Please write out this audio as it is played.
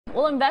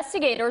Well,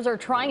 investigators are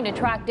trying to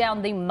track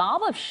down the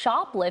mob of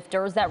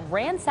shoplifters that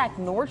ransacked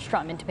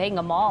Nordstrom in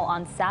Topanga Mall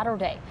on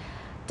Saturday.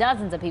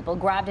 Dozens of people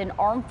grabbed an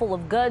armful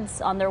of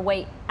goods on their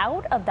way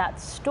out of that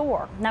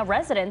store. Now,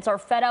 residents are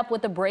fed up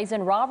with the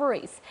brazen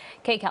robberies.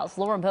 KCAL's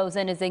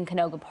Pozen is in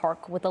Canoga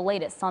Park with the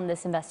latest on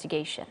this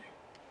investigation.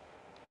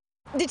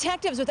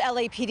 Detectives with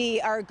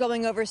LAPD are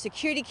going over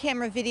security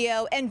camera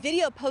video and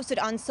video posted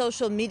on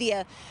social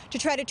media to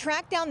try to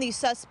track down these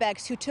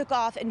suspects who took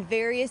off in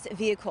various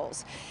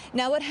vehicles.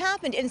 Now, what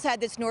happened inside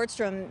this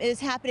Nordstrom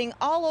is happening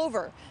all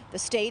over the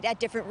state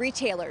at different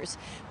retailers.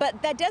 But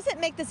that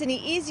doesn't make this any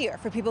easier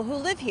for people who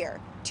live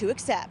here to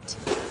accept.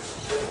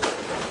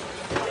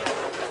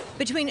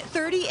 Between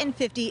 30 and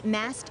 50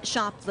 masked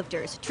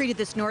shoplifters treated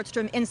this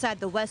Nordstrom inside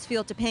the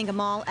Westfield Topanga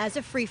Mall as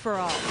a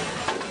free-for-all.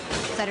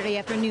 Saturday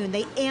afternoon,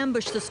 they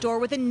ambushed the store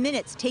within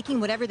minutes, taking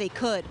whatever they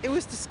could. It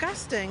was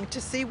disgusting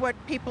to see what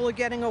people are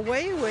getting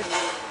away with.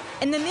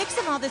 In the mix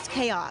of all this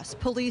chaos,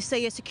 police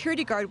say a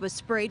security guard was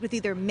sprayed with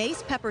either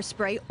mace pepper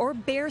spray or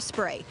bear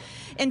spray.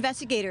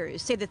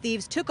 Investigators say the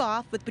thieves took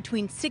off with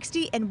between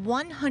 $60,000 and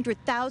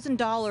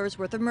 $100,000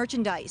 worth of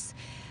merchandise.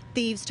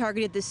 Thieves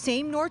targeted the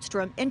same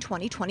Nordstrom in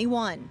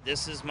 2021.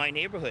 This is my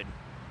neighborhood.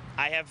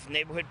 I have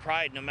neighborhood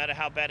pride no matter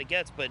how bad it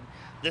gets, but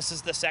this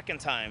is the second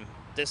time.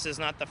 This is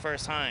not the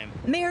first time.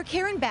 Mayor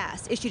Karen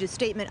Bass issued a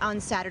statement on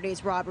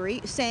Saturday's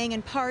robbery, saying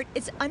in part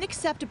it's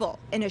unacceptable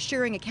and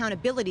assuring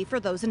accountability for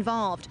those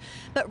involved.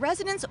 But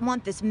residents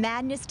want this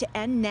madness to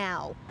end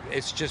now.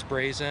 It's just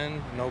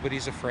brazen.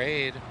 Nobody's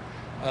afraid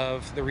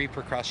of the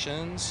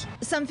repercussions.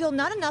 Some feel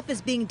not enough is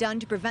being done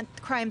to prevent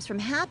crimes from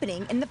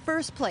happening in the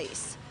first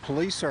place.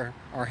 Police are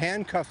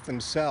handcuffed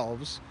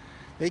themselves.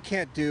 They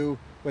can't do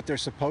what they're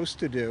supposed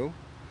to do.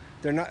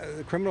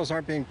 The criminals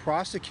aren't being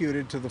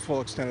prosecuted to the full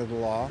extent of the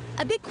law.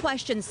 A big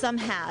question some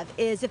have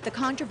is if the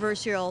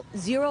controversial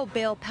zero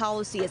bail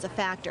policy is a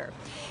factor.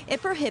 It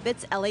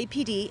prohibits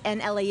LAPD and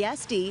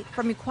LASD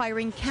from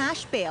requiring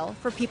cash bail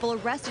for people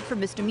arrested for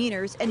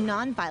misdemeanors and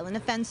nonviolent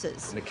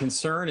offenses. The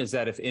concern is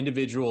that if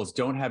individuals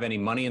don't have any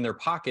money in their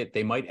pocket,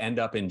 they might end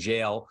up in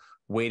jail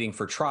waiting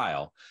for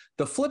trial.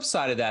 The flip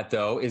side of that,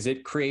 though, is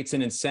it creates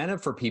an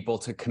incentive for people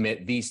to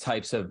commit these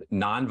types of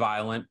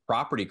nonviolent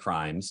property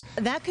crimes.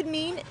 That could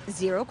mean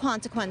zero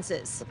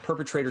consequences.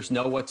 Perpetrators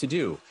know what to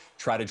do.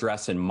 Try to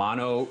dress in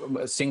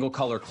single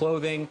color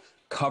clothing,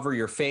 cover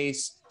your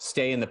face,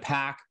 stay in the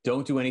pack,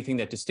 don't do anything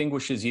that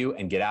distinguishes you,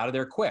 and get out of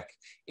there quick.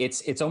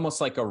 It's almost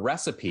like a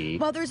recipe.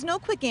 While there's no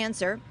quick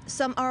answer,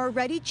 some are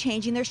already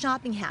changing their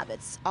shopping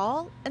habits,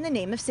 all in the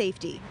name of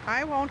safety.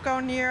 I won't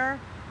go near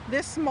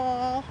this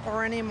mall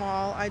or any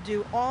mall. I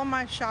do all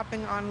my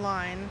shopping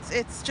online.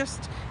 It's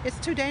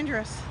too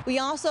dangerous. We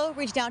also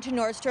reached out to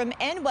Nordstrom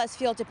and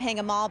Westfield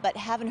Topanga Mall, but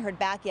haven't heard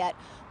back yet.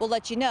 We'll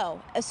let you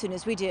know as soon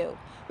as we do.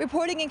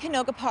 Reporting in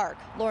Canoga Park,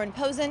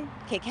 Pozen,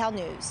 KCAL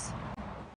News.